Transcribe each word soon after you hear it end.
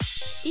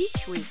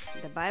Each week,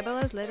 the Bible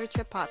as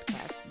Literature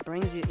podcast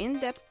brings you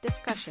in-depth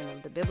discussion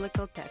of the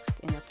biblical text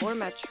in a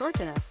format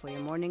short enough for your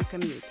morning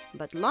commute,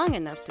 but long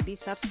enough to be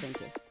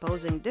substantive,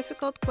 posing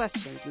difficult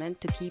questions meant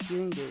to keep you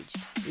engaged.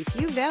 If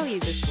you value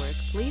this work,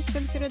 please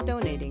consider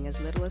donating as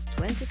little as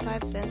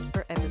 25 cents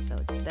per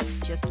episode. That's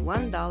just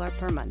 $1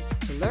 per month.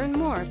 To learn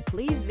more,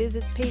 please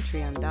visit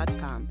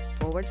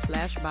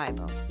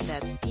patreon.com/Bible.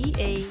 That's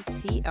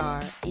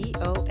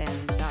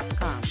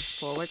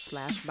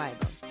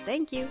patreon.com/Bible.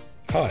 Thank you.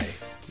 Hi,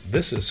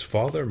 this is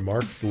Father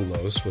Mark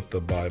Boulos with the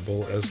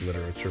Bible as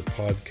Literature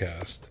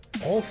podcast.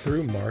 All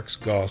through Mark's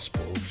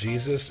Gospel,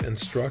 Jesus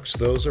instructs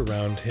those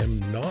around him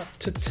not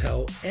to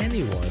tell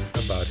anyone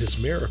about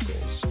his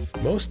miracles.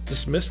 Most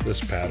dismiss this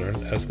pattern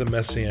as the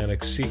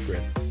messianic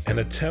secret, an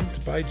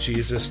attempt by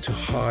Jesus to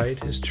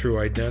hide his true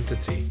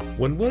identity.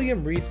 When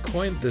William Reed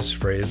coined this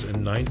phrase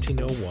in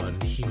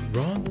 1901, he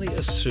wrongly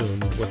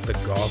assumed what the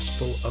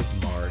Gospel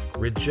of Mark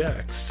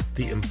rejects: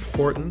 the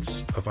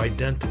importance of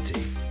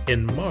identity.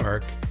 In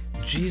Mark,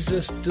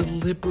 Jesus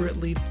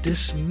deliberately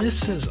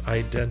dismisses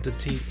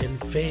identity in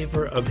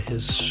favor of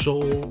his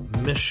sole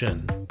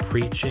mission,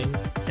 preaching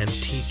and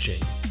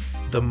teaching.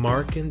 The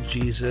Markan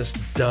Jesus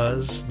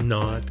does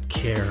not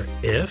care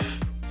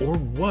if or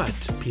what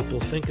people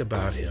think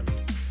about him.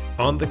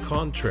 On the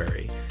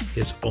contrary,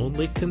 his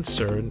only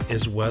concern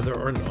is whether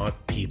or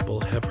not people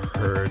have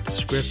heard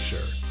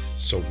Scripture.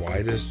 So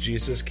why does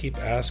Jesus keep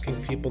asking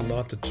people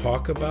not to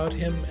talk about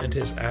him and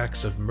his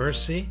acts of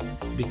mercy?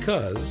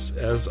 Because,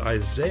 as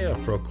Isaiah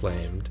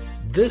proclaimed,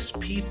 "This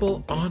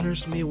people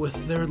honors me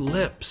with their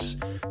lips,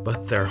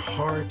 but their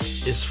heart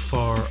is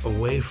far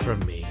away from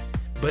me.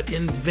 But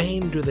in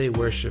vain do they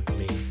worship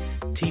me,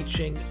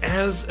 teaching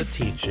as a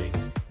teaching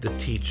the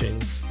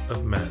teachings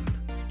of men."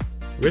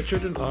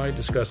 Richard and I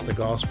discuss the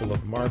Gospel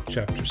of Mark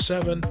chapter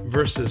 7,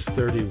 verses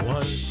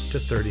 31 to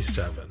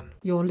 37.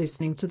 You're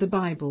listening to the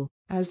Bible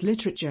as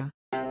Literature.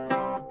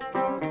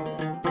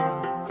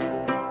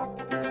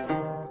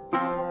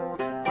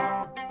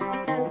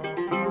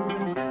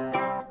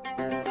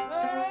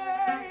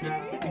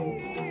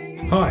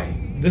 Hi,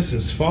 this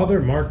is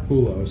Father Mark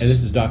Boulos. And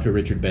this is Dr.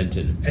 Richard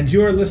Benton. And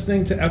you are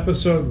listening to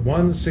episode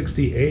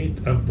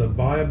 168 of the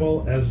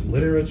Bible as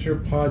Literature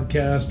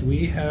podcast.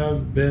 We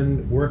have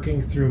been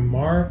working through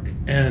Mark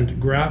and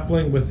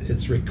grappling with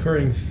its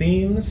recurring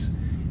themes.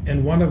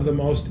 And one of the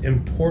most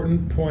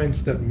important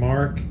points that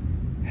Mark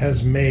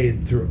has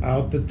made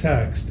throughout the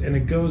text, and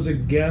it goes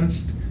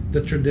against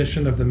the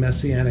tradition of the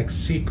messianic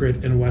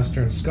secret in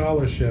Western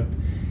scholarship,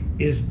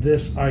 is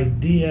this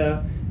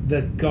idea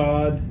that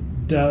God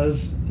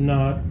does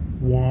not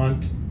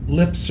want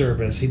lip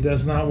service. He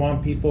does not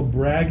want people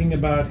bragging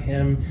about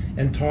him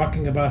and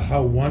talking about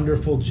how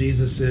wonderful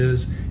Jesus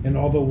is and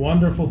all the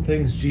wonderful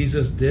things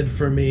Jesus did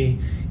for me.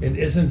 And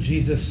isn't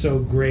Jesus so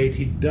great?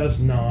 He does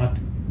not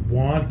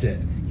want it.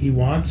 He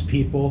wants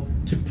people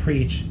to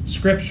preach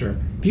Scripture.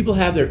 People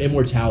have their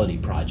immortality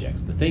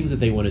projects, the things that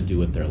they want to do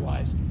with their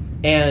lives.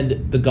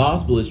 And the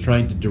gospel is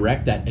trying to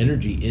direct that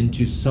energy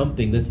into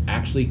something that's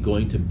actually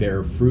going to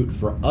bear fruit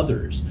for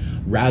others,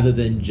 rather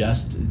than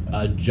just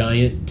a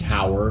giant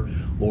tower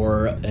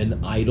or an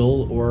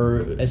idol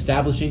or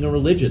establishing a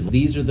religion.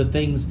 These are the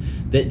things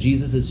that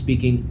Jesus is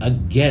speaking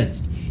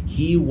against.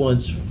 He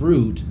wants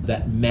fruit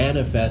that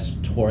manifests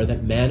Torah,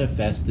 that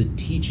manifests the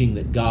teaching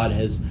that God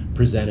has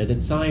presented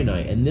at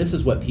Sinai. And this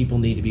is what people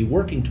need to be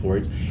working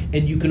towards.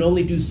 And you can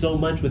only do so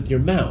much with your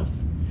mouth.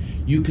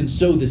 You can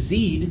sow the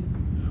seed,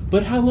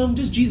 but how long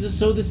does Jesus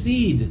sow the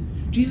seed?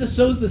 Jesus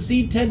sows the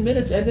seed 10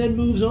 minutes and then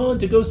moves on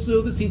to go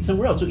sow the seed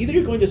somewhere else. So either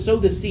you're going to sow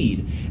the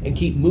seed and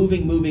keep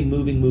moving,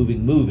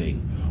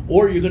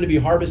 or you're going to be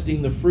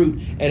harvesting the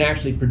fruit and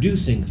actually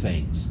producing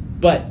things.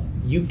 But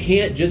you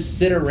can't just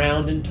sit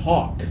around and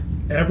talk.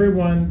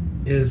 Everyone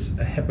is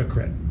a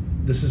hypocrite.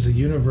 This is a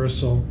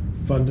universal,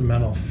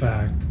 fundamental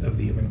fact of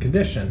the human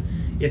condition.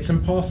 It's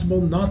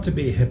impossible not to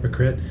be a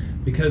hypocrite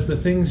because the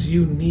things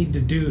you need to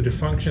do to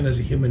function as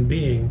a human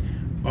being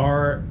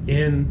are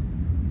in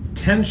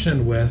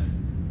tension with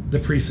the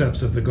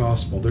precepts of the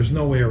gospel. There's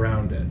no way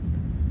around it.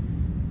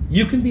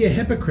 You can be a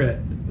hypocrite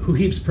who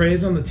heaps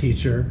praise on the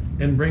teacher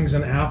and brings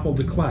an apple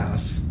to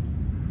class,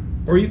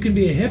 or you can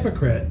be a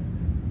hypocrite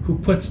who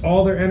puts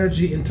all their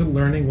energy into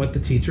learning what the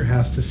teacher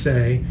has to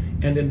say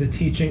and into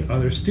teaching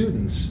other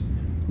students.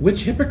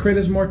 Which hypocrite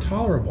is more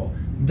tolerable?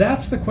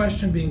 That's the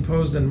question being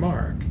posed in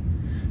Mark.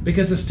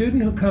 Because a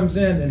student who comes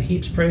in and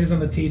heaps praise on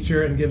the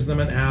teacher and gives them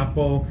an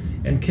apple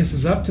and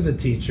kisses up to the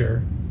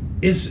teacher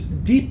is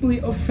deeply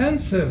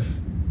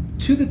offensive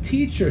to the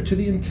teacher, to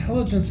the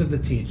intelligence of the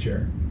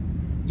teacher.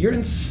 You're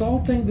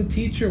insulting the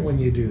teacher when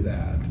you do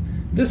that.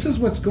 This is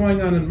what's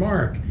going on in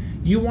Mark.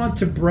 You want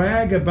to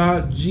brag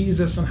about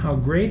Jesus and how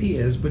great he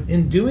is, but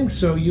in doing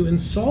so, you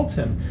insult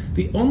him.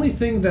 The only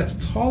thing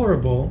that's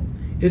tolerable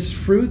is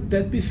fruit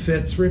that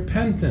befits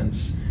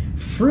repentance.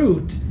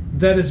 Fruit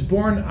that is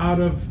born out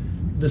of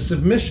the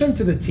submission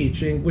to the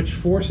teaching, which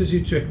forces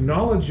you to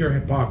acknowledge your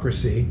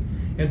hypocrisy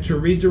and to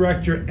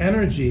redirect your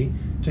energy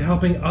to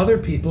helping other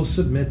people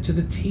submit to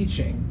the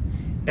teaching.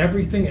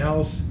 Everything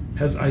else,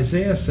 as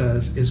Isaiah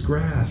says, is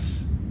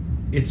grass.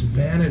 It's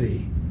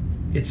vanity.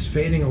 It's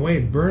fading away.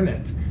 Burn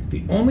it.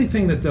 The only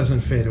thing that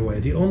doesn't fade away,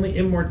 the only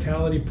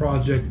immortality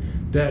project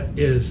that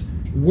is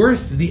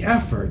worth the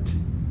effort,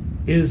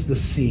 is the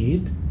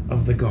seed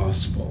of the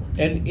gospel.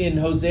 And in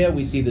Hosea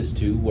we see this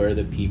too, where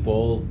the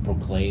people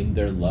proclaim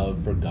their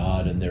love for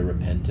God and their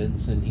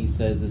repentance, and he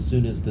says, as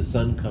soon as the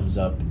sun comes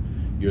up,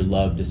 your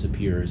love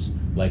disappears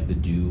like the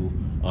dew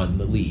on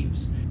the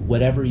leaves.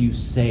 Whatever you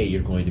say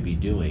you're going to be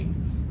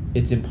doing,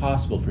 it's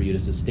impossible for you to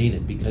sustain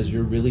it because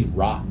you're really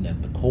rotten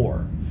at the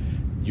core.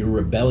 Your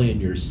rebellion,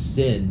 your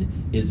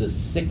sin is a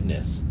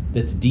sickness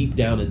that's deep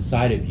down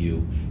inside of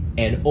you,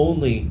 and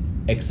only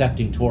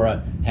accepting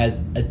Torah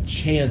has a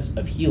chance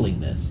of healing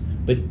this.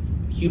 But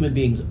human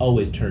beings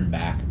always turn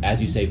back.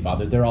 As you say,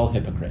 Father, they're all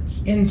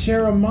hypocrites. In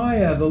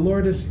Jeremiah, the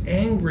Lord is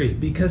angry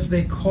because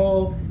they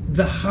call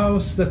the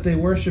house that they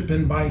worship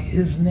in by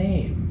his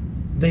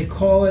name. They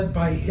call it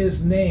by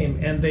his name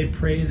and they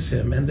praise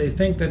him. And they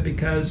think that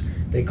because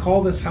they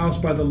call this house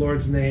by the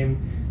Lord's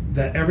name,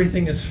 that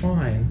everything is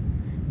fine.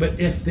 But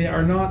if they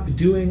are not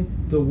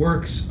doing the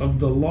works of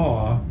the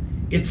law,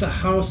 it's a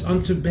house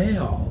unto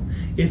Baal.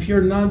 If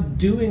you're not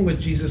doing what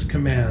Jesus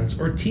commands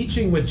or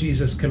teaching what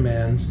Jesus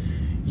commands,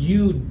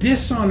 you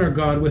dishonor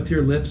God with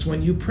your lips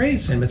when you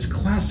praise him. It's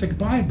classic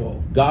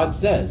Bible. God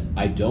says,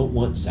 I don't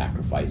want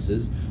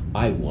sacrifices.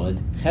 I want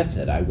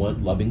hesed. I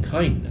want loving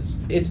kindness.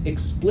 It's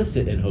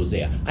explicit in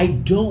Hosea. I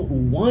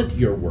don't want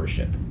your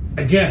worship.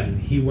 Again,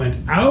 he went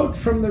out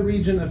from the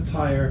region of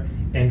Tyre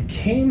and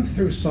came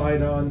through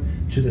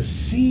Sidon to the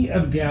Sea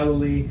of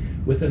Galilee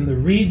within the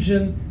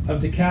region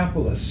of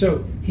Decapolis.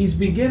 So he's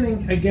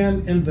beginning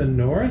again in the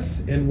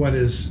north, in what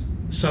is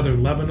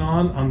southern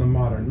Lebanon on the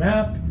modern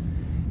map,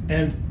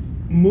 and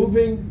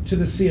moving to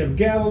the Sea of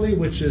Galilee,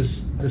 which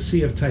is the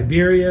Sea of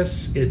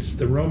Tiberias. It's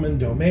the Roman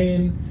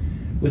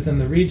domain within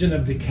the region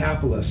of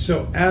Decapolis.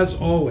 So as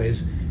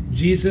always,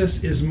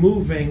 Jesus is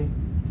moving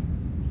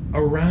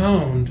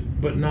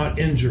around, but not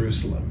in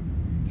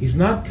Jerusalem. He's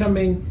not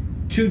coming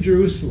to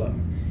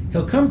Jerusalem.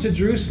 He'll come to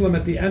Jerusalem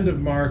at the end of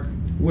Mark,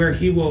 where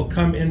he will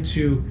come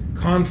into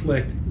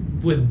conflict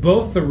with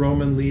both the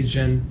Roman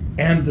legion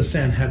and the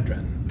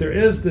Sanhedrin. There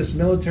is this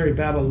military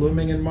battle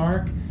looming in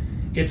Mark.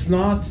 It's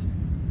not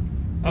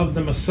of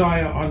the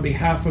Messiah on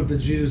behalf of the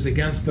Jews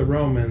against the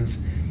Romans.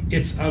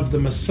 It's of the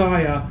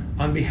Messiah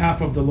on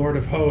behalf of the Lord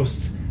of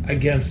hosts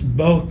against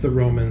both the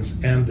Romans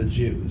and the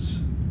Jews.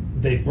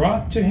 They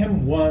brought to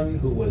him one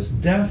who was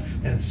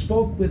deaf and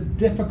spoke with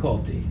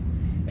difficulty,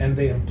 and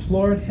they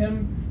implored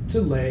him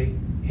to lay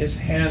his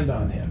hand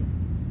on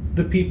him.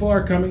 The people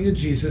are coming to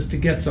Jesus to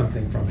get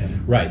something from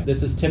him. Right,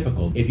 this is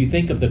typical. If you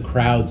think of the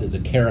crowds as a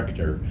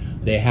character,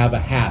 they have a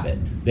habit.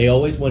 They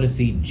always want to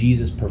see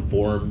Jesus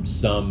perform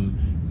some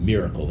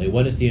miracle. They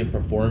want to see him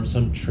perform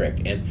some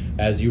trick. And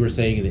as you were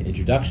saying in the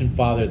introduction,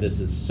 Father, this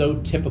is so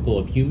typical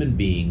of human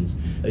beings.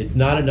 It's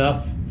not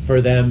enough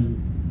for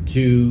them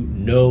to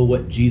know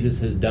what Jesus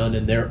has done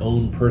in their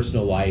own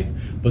personal life,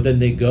 but then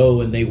they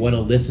go and they want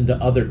to listen to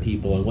other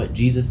people and what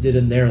Jesus did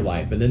in their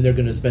life, and then they're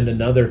going to spend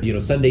another,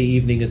 Sunday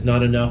evening is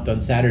not enough.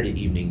 On Saturday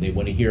evening they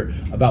want to hear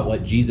about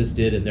what Jesus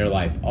did in their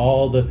life.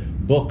 All the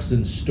books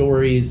and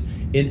stories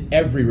in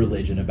every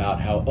religion about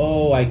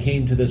how, I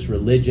came to this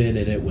religion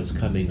and it was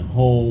coming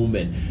home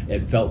and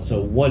it felt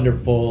so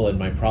wonderful and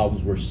my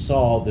problems were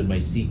solved and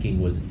my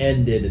seeking was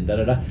ended and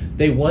da-da-da.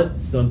 They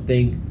want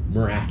something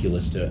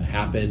miraculous to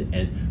happen,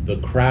 and the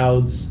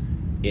crowds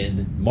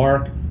in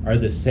Mark are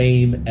the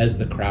same as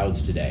the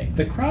crowds today.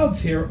 The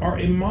crowds here are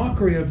a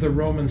mockery of the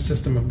Roman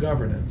system of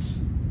governance.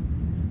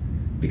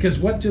 Because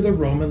what do the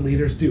Roman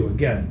leaders do?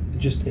 Again,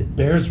 it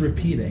bears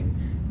repeating.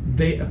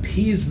 They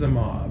appease the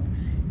mob.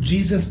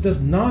 Jesus does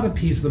not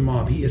appease the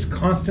mob. He is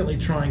constantly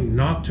trying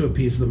not to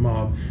appease the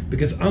mob,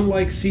 because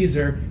unlike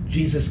Caesar,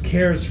 Jesus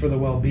cares for the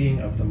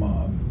well-being of the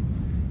mob.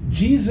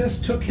 Jesus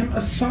took him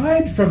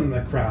aside from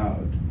the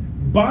crowd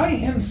by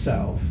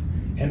himself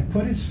and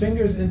put his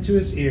fingers into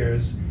his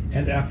ears,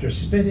 and after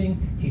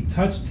spitting, he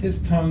touched his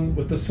tongue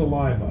with the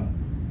saliva.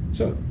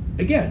 So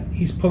again,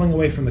 he's pulling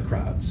away from the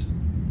crowds.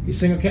 He's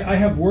saying, okay, I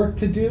have work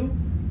to do.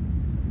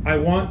 I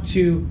want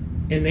to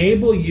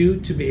enable you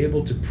to be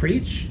able to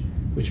preach,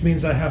 which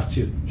means I have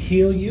to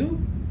heal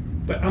you,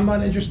 but I'm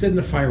not interested in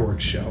the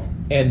fireworks show.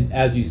 And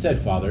as you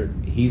said, Father,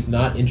 he's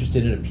not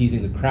interested in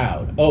appeasing the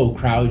crowd. Oh,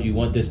 crowd, you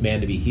want this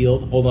man to be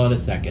healed? Hold on a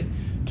second.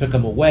 Took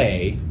him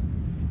away,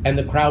 and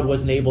the crowd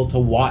wasn't able to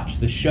watch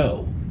the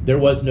show. There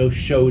was no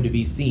show to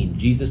be seen.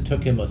 Jesus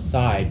took him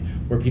aside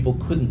where people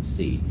couldn't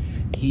see.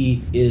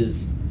 He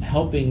is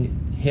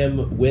helping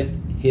him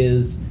with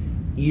his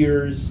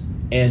ears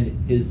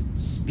and his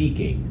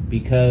speaking,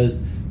 because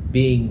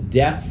being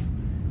deaf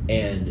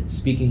and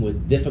speaking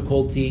with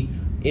difficulty,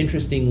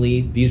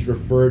 interestingly, these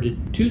refer to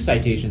two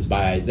citations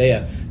by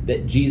Isaiah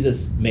that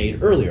Jesus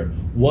made earlier.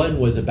 One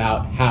was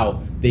about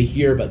how they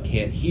hear but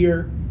can't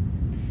hear,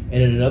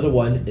 and in another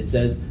one it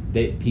says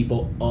that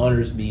people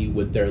honors me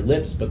with their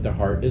lips, but their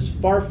heart is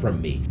far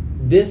from me.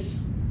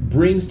 This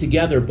brings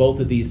together both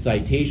of these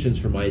citations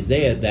from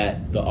Isaiah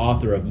that the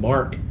author of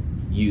Mark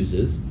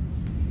uses,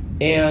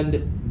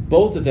 and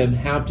both of them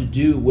have to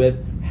do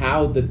with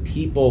how the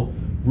people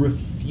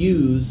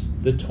refuse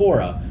the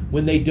Torah.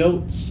 When they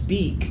don't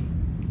speak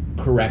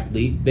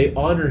correctly, they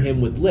honor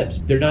him with lips.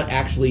 They're not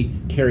actually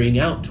carrying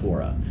out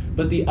Torah.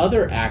 But the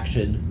other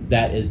action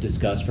that is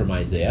discussed from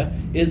Isaiah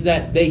is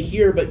that they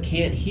hear but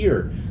can't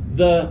hear.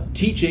 The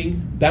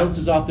teaching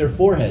bounces off their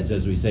foreheads,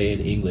 as we say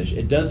in English.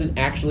 It doesn't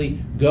actually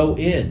go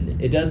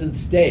in. It doesn't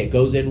stay. It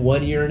goes in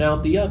one ear and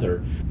out the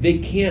other. They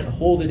can't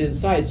hold it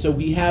inside. So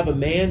we have a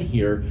man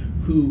here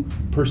who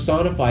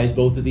personifies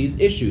both of these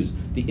issues,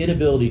 the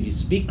inability to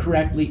speak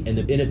correctly and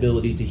the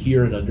inability to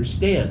hear and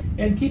understand.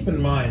 And keep in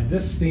mind,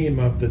 this theme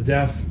of the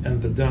deaf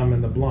and the dumb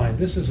and the blind,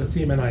 this is a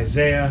theme in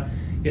Isaiah.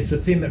 It's a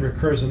theme that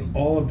recurs in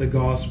all of the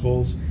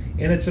Gospels.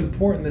 And it's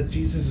important that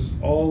Jesus is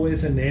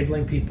always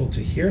enabling people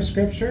to hear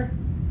Scripture,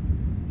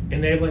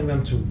 enabling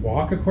them to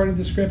walk according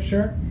to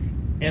Scripture,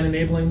 and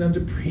enabling them to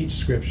preach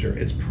Scripture.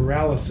 It's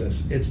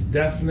paralysis, it's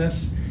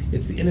deafness,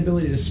 it's the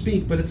inability to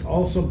speak, but it's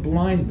also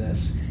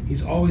blindness.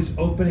 He's always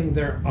opening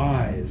their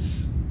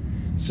eyes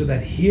so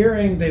that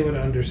hearing they would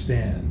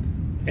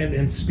understand, and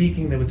in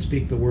speaking they would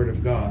speak the word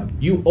of God.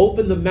 You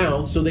open the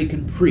mouth so they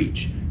can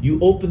preach. You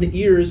open the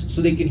ears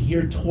so they can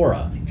hear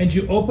Torah. And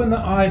you open the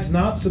eyes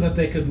not so that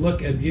they could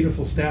look at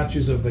beautiful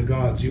statues of the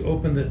gods. You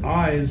open the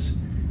eyes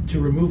to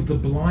remove the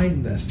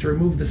blindness, to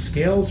remove the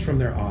scales from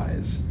their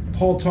eyes.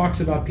 Paul talks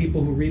about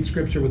people who read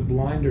Scripture with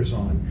blinders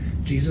on.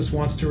 Jesus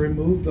wants to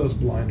remove those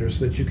blinders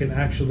so that you can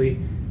actually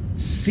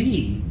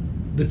see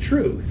the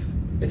truth.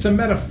 It's a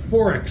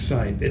metaphoric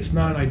sight. It's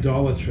not an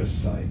idolatrous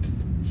sight.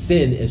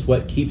 Sin is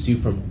what keeps you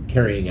from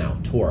carrying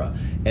out Torah.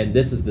 And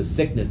this is the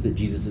sickness that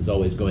Jesus is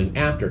always going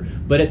after.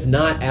 But it's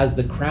not as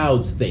the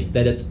crowds think,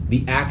 that it's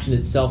the action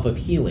itself of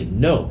healing.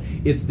 No,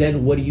 it's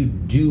then what do you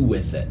do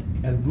with it?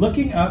 And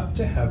looking up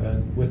to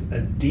heaven with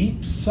a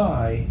deep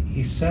sigh,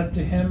 he said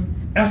to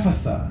him,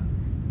 Ephphatha,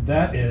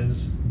 that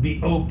is,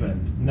 be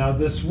opened. Now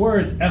this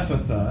word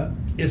Ephphatha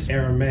is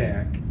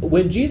Aramaic.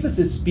 When Jesus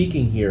is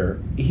speaking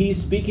here,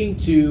 he's speaking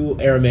to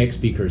Aramaic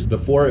speakers.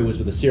 Before, it was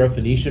with a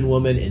Syrophoenician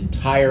woman in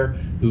Tyre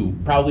who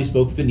probably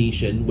spoke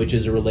Phoenician, which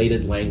is a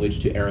related language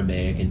to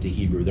Aramaic and to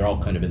Hebrew. They're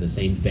all kind of in the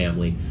same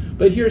family.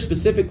 But here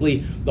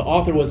specifically, the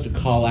author wants to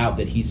call out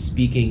that he's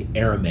speaking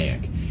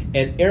Aramaic.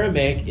 And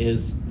Aramaic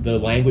is the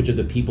language of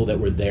the people that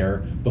were there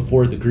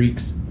before the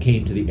Greeks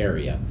came to the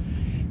area.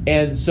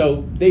 And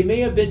so they may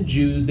have been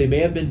Jews, they may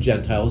have been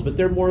Gentiles, but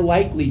they're more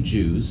likely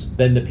Jews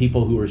than the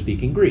people who were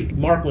speaking Greek.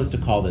 Mark wants to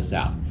call this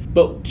out.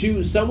 But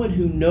to someone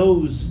who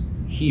knows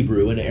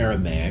Hebrew and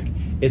Aramaic,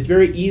 it's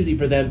very easy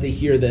for them to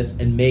hear this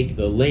and make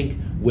the link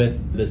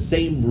with the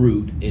same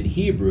root in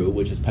Hebrew,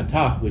 which is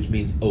patach, which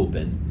means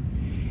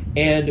open.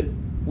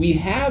 And we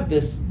have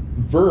this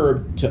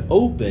verb to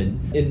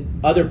open in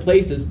other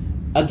places,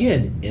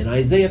 again, in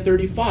Isaiah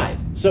 35.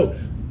 So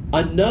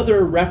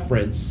another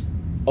reference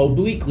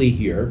obliquely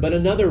here, but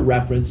another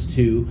reference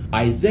to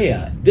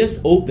Isaiah. This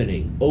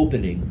opening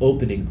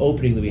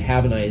that we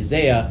have in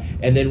Isaiah,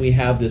 and then we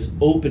have this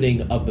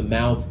opening of the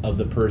mouth of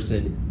the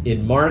person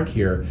in Mark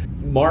here.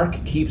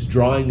 Mark keeps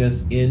drawing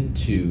us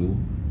into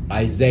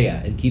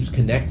Isaiah and keeps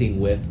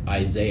connecting with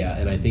Isaiah,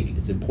 and I think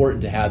it's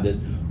important to have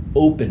this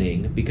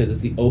opening because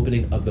it's the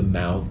opening of the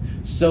mouth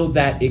so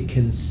that it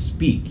can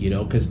speak,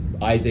 because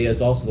Isaiah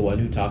is also the one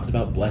who talks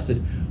about blessed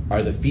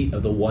are the feet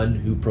of the one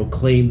who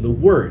proclaim the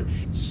word.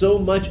 So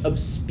much of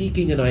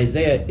speaking in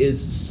Isaiah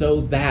is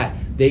so that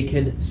they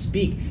can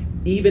speak.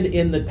 Even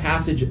in the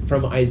passage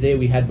from Isaiah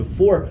we had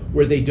before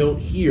where they don't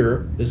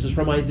hear, this is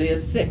from Isaiah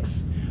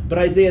 6. But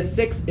Isaiah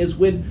 6 is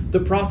when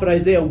the prophet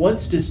Isaiah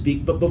wants to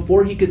speak, but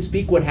before he could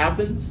speak, what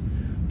happens?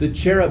 The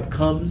cherub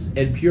comes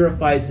and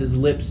purifies his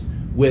lips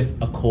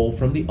with a coal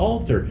from the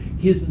altar.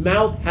 His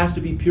mouth has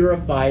to be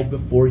purified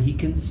before he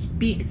can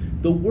speak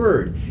the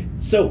word.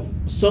 So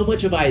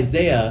much of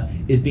Isaiah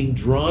is being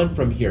drawn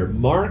from here.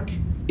 Mark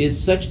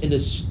is such an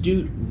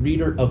astute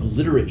reader of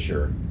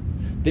literature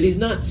that he's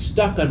not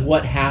stuck on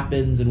what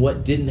happens and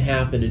what didn't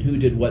happen and who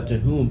did what to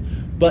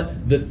whom,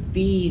 but the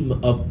theme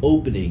of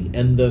opening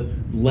and the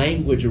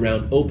language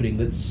around opening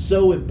that's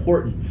so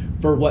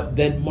important for what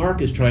then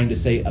Mark is trying to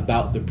say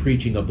about the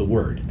preaching of the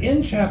word.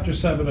 In chapter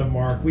 7 of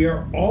Mark, we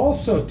are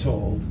also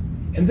told,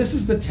 and this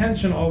is the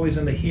tension always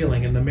in the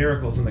healing and the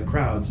miracles and the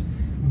crowds,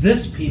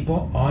 this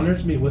people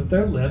honors me with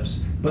their lips,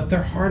 but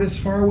their heart is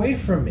far away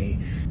from me.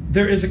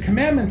 There is a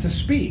commandment to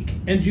speak,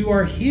 and you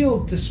are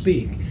healed to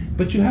speak,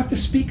 but you have to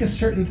speak a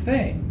certain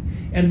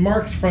thing. And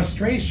Mark's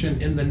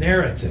frustration in the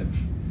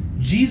narrative,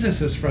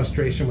 Jesus'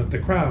 frustration with the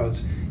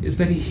crowds, is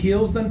that he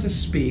heals them to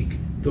speak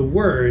the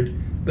word,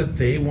 but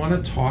they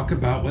want to talk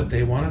about what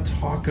they want to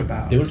talk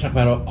about. They want to talk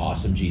about how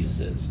awesome Jesus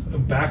is.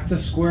 Back to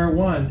square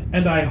one.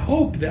 And I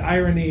hope the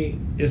irony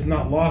is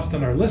not lost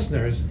on our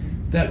listeners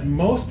that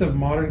most of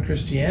modern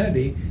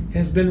Christianity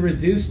has been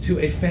reduced to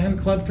a fan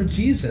club for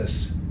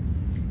Jesus.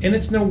 And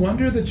it's no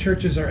wonder the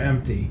churches are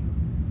empty.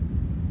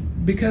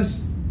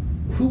 Because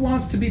who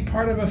wants to be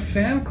part of a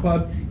fan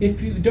club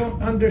if you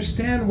don't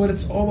understand what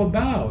it's all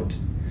about?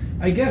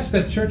 I guess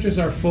that churches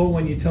are full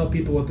when you tell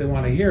people what they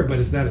want to hear, but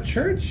is that a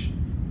church?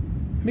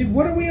 I mean,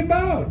 what are we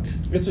about?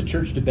 It's a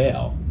church to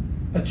Baal.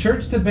 A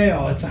church to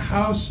Baal. It's a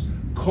house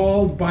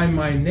called by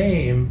my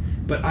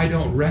name, but I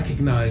don't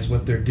recognize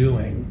what they're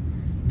doing.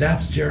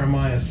 That's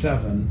Jeremiah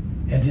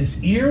 7. And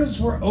his ears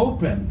were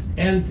opened,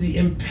 and the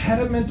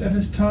impediment of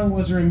his tongue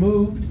was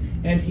removed,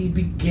 and he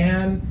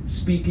began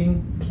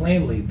speaking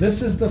plainly.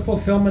 This is the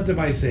fulfillment of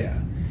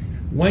Isaiah.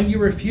 When you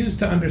refuse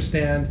to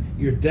understand,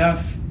 you're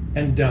deaf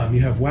and dumb.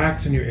 You have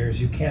wax in your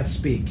ears. You can't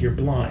speak. You're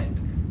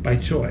blind by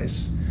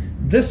choice.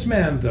 This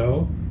man,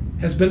 though,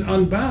 has been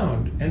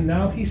unbound, and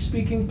now he's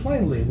speaking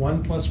plainly.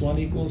 1 +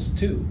 1 =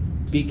 2.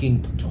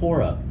 Speaking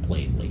Torah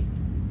plainly,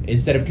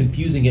 instead of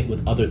confusing it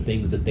with other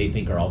things that they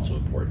think are also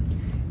important.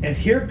 And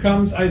here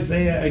comes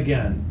Isaiah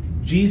again.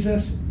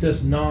 Jesus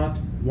does not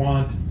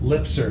want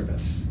lip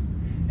service.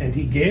 And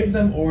he gave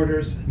them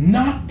orders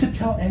not to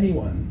tell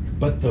anyone.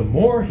 But the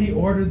more he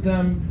ordered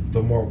them,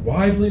 the more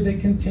widely they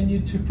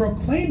continued to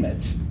proclaim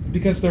it.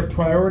 Because their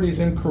priority is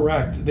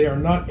incorrect. They are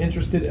not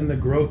interested in the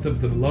growth of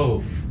the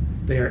loaf.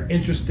 They are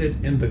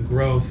interested in the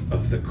growth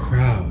of the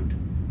crowd.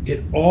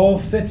 It all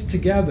fits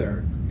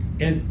together.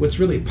 And what's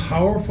really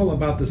powerful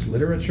about this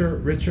literature,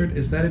 Richard,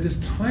 is that it is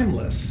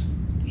timeless.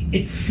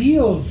 It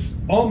feels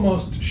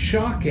almost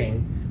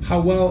shocking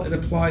how well it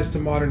applies to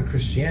modern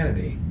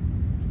Christianity.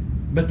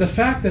 But the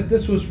fact that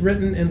this was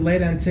written in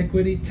late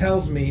antiquity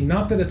tells me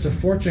not that it's a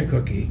fortune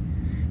cookie,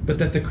 but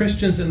that the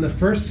Christians in the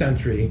first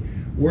century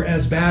were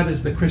as bad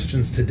as the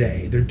Christians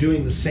today. They're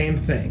doing the same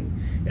thing.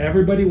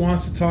 Everybody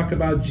wants to talk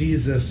about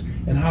Jesus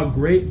and how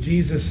great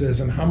Jesus is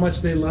and how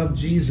much they love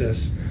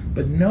Jesus,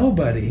 but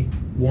nobody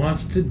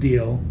wants to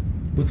deal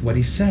with what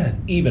he said.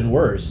 Even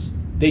worse,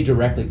 they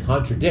directly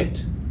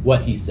contradict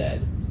what he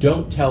said.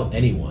 Don't tell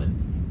anyone.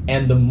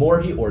 And the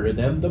more he ordered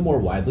them, the more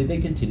widely they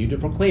continued to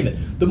proclaim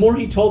it. The more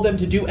he told them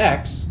to do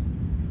X,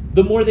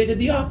 the more they did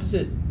the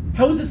opposite.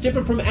 How is this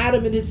different from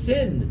Adam and his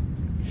sin?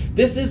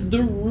 This is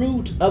the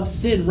root of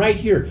sin right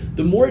here.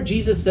 The more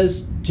Jesus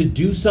says to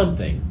do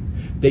something,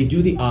 they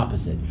do the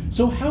opposite.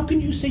 So how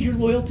can you say you're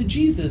loyal to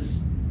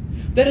Jesus?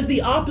 That is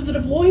the opposite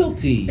of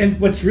loyalty. And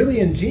what's really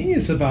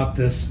ingenious about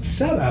this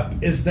setup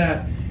is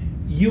that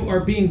you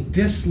are being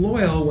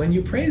disloyal when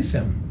you praise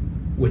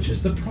him, which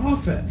is the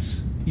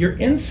prophets. Your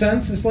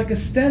incense is like a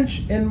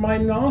stench in my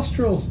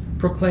nostrils,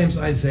 proclaims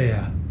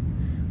Isaiah.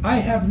 I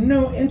have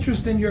no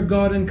interest in your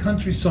God and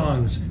country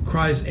songs,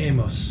 cries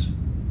Amos.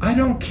 I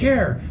don't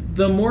care.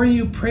 The more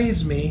you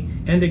praise me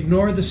and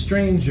ignore the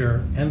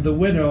stranger and the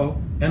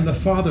widow and the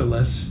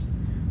fatherless,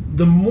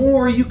 the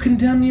more you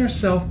condemn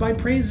yourself by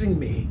praising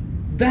me.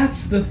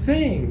 That's the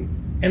thing.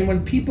 And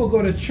when people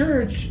go to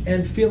church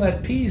and feel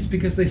at peace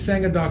because they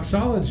sang a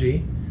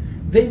doxology,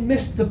 they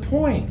missed the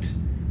point.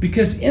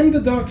 Because in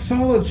the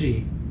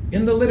doxology,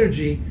 in the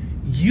liturgy,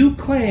 you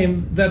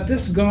claim that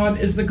this God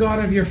is the God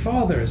of your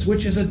fathers,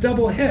 which is a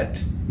double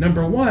hit.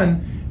 Number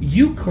one,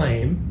 you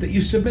claim that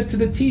you submit to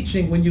the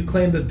teaching when you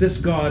claim that this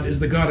God is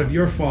the God of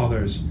your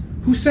fathers.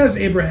 Who says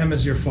Abraham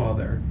is your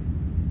father?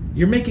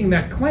 You're making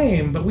that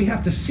claim, but we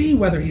have to see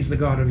whether he's the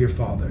God of your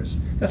fathers.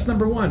 That's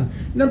number one.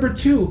 Number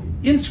two,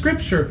 in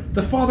Scripture,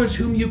 the fathers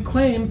whom you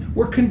claim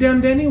were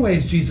condemned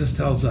anyways, Jesus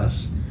tells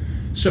us.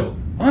 So,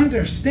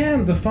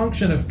 understand the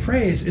function of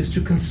praise is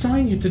to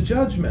consign you to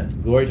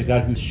judgment. Glory to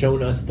God who's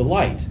shown us the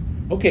light.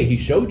 Okay, he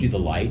showed you the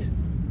light.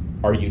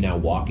 Are you now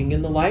walking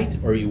in the light,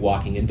 or are you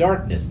walking in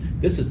darkness?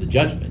 This is the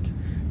judgment.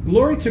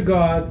 Glory to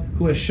God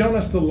who has shown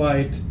us the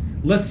light.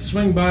 Let's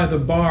swing by the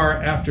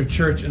bar after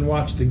church and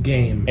watch the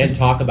game. And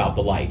talk about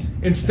the light.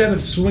 Instead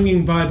of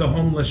swinging by the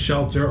homeless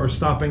shelter or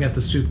stopping at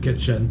the soup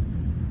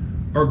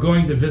kitchen or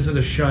going to visit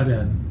a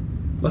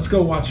shut-in. Let's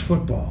go watch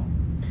football.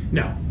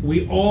 Now,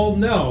 we all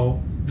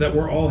know that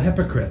we're all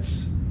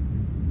hypocrites.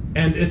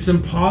 And it's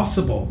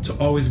impossible to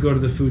always go to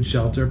the food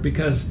shelter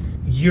because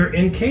you're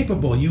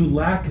incapable. You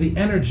lack the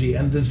energy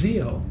and the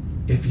zeal.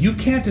 If you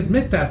can't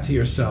admit that to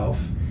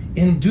yourself,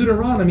 in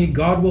Deuteronomy,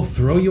 God will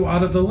throw you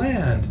out of the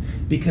land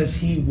because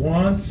he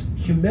wants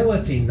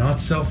humility, not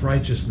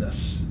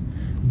self-righteousness.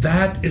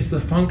 That is the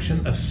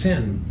function of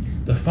sin.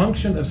 The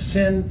function of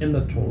sin in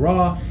the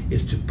Torah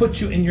is to put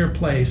you in your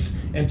place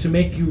and to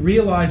make you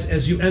realize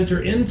as you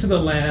enter into the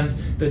land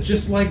that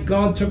just like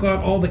God took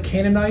out all the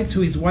Canaanites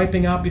who he's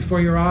wiping out before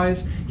your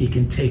eyes, he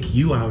can take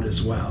you out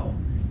as well.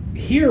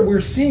 Here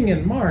we're seeing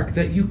in Mark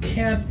that you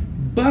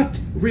can't but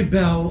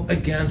rebel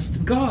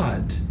against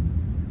God.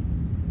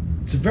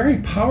 It's a very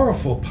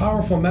powerful,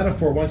 powerful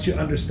metaphor once you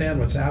understand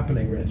what's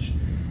happening, Rich.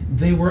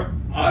 They were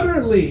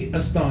utterly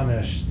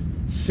astonished,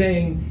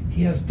 saying,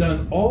 he has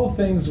done all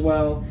things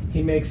well.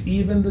 He makes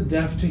even the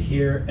deaf to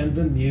hear and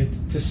the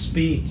mute to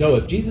speak. So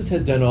if Jesus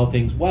has done all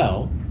things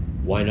well,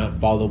 why not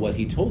follow what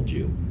he told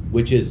you?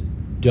 Which is,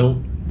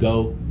 don't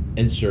go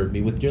and serve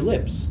me with your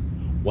lips.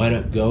 Why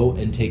not go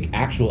and take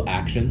actual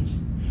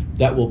actions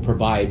that will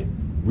provide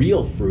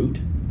real fruit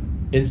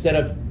instead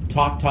of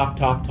talk,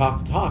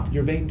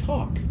 your vain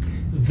talk?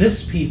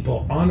 This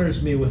people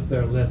honors me with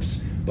their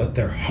lips, but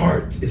their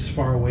heart is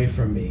far away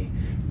from me.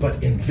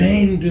 But in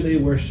vain do they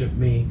worship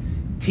me,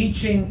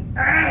 teaching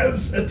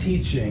as a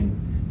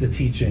teaching the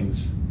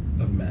teachings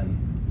of men.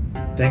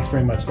 Thanks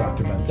very much,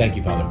 Dr. Benton. Thank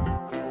you, Father.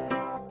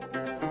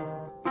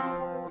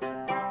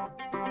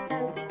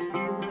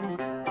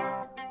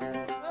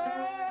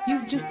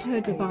 You've just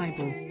heard the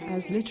Bible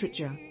as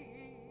Literature.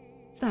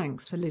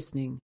 Thanks for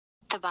listening.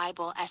 The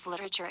Bible as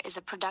Literature is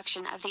a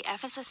production of the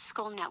Ephesus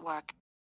School Network.